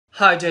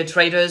Hi there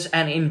traders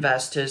and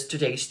investors,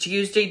 today is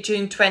Tuesday,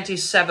 June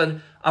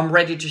 27. I'm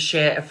ready to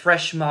share a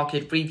fresh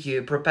market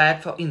review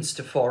prepared for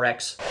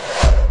InstaForex.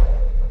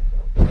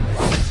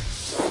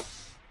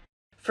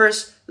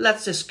 First,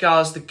 let's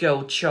discuss the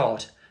gold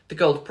chart. The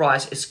gold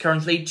price is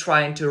currently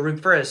trying to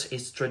reverse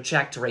its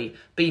trajectory,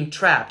 being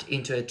trapped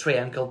into a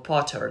triangle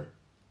pattern.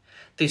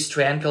 This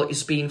triangle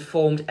is being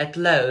formed at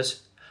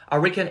lows. I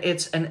reckon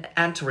it's an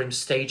interim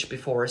stage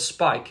before a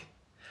spike.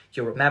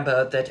 You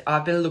remember that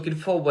I've been looking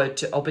forward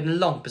to opening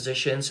long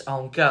positions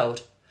on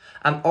gold.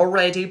 I'm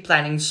already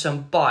planning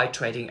some buy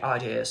trading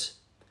ideas.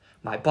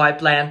 My buy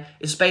plan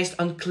is based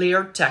on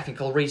clear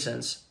technical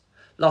reasons.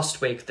 Last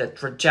week, the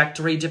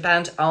trajectory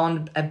depended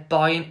on a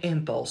buying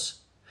impulse.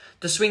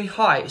 The swing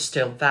high is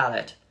still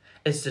valid.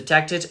 It's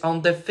detected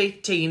on the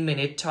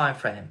 15-minute time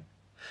frame.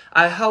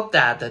 I hope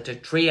that the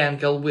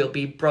triangle will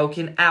be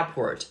broken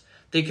upward.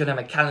 The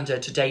economic calendar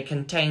today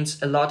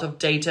contains a lot of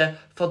data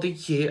for the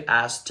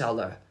US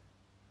dollar.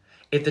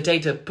 If the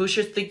data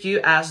pushes the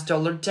US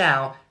dollar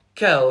down,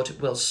 gold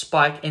will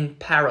spike in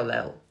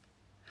parallel.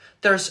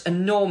 There's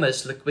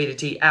enormous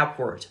liquidity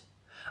upward.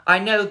 I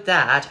know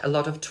that a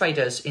lot of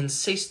traders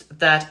insist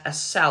that a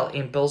sell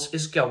impulse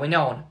is going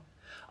on.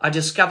 I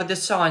discovered the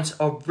signs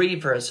of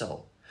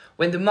reversal.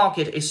 When the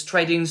market is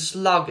trading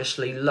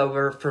sluggishly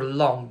lower for a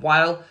long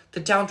while, the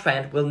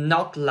downtrend will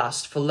not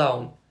last for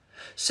long.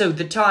 So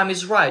the time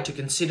is right to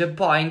consider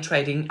buying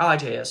trading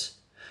ideas.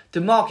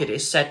 The market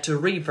is set to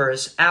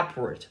reverse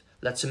upward.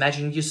 Let's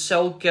imagine you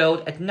sold gold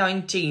at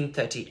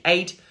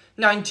 1938,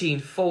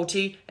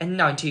 1940 and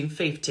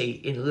 1950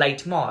 in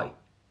late May.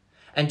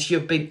 And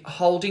you've been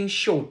holding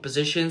short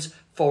positions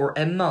for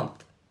a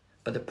month.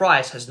 But the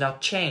price has not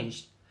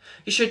changed.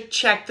 You should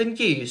check the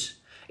news.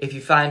 If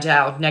you find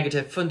out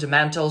negative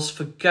fundamentals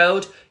for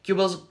gold, you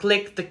will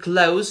click the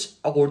close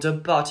order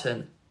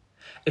button.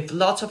 If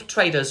lots of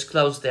traders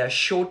close their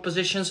short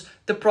positions,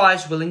 the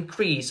price will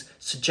increase,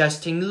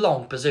 suggesting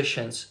long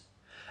positions.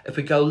 If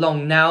we go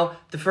long now,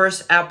 the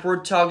first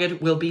upward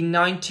target will be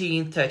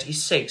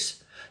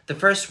 1936. The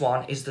first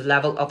one is the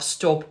level of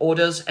stop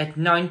orders at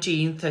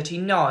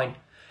 1939.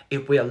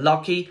 If we are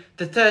lucky,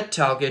 the third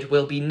target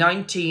will be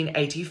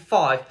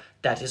 1985.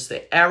 That is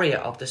the area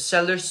of the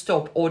seller's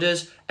stop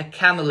orders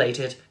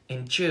accumulated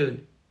in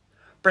June.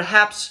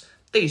 Perhaps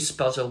this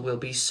puzzle will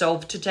be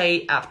solved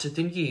today after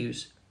the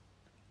news.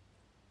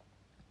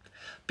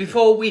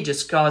 Before we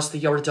discuss the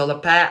euro-dollar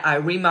pair, I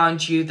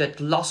remind you that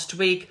last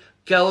week,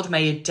 gold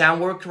made a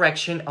downward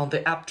correction on the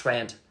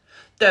uptrend.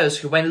 Those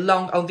who went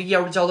long on the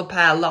euro-dollar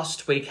pair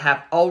last week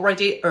have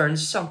already earned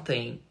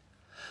something.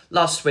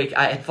 Last week,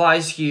 I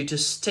advised you to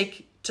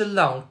stick to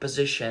long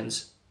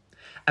positions.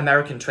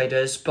 American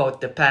traders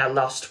bought the pair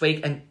last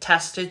week and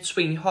tested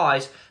swing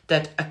highs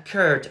that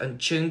occurred on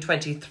June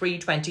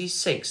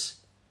 23-26.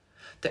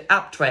 The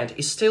uptrend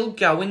is still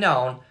going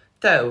on,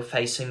 though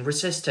facing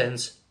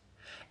resistance.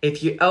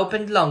 If you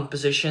open long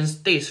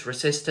positions, this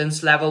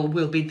resistance level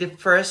will be the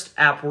first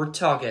upward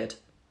target.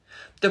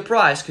 The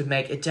price could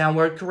make a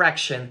downward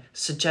correction,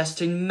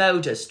 suggesting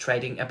modest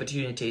trading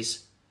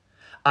opportunities.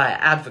 I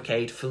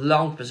advocate for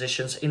long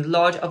positions in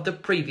light of the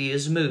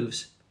previous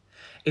moves.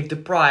 If the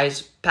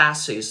price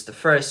passes the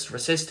first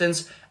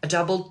resistance, a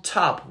double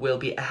top will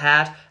be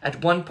ahead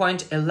at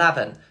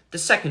 1.11. The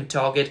second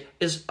target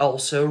is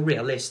also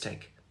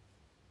realistic.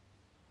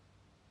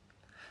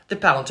 The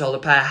pound-dollar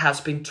pair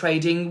has been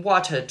trading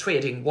water.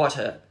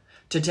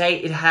 Today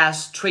it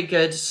has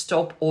triggered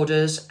stop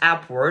orders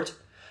upward.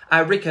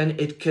 I reckon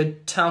it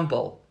could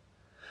tumble.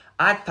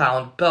 I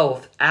found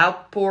both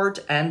upward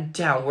and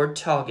downward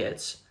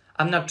targets.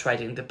 I'm not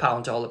trading the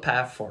pound-dollar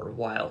pair for a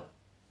while.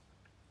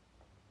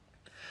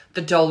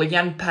 The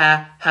dollar-yen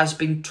pair has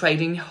been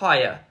trading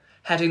higher,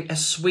 heading a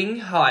swing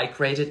high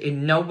created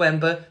in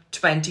November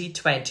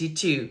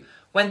 2022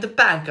 when the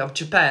Bank of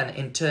Japan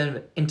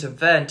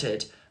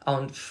intervened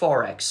on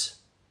Forex.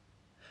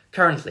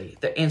 Currently,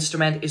 the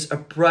instrument is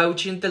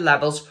approaching the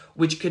levels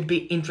which could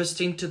be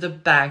interesting to the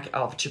Bank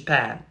of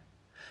Japan.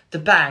 The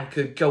bank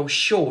could go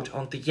short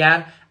on the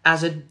yen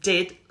as it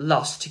did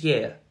last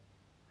year.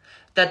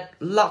 That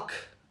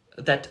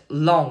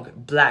long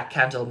black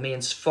candle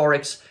means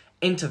Forex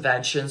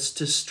interventions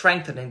to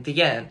strengthening the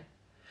yen.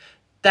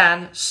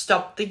 Then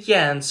stop the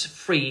yen's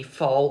free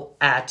fall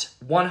at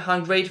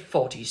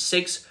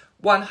 146,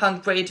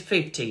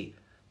 150.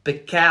 Be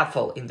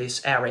careful in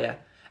this area.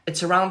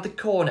 It's around the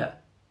corner.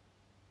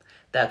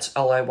 That's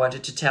all I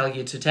wanted to tell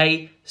you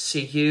today.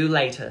 See you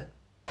later.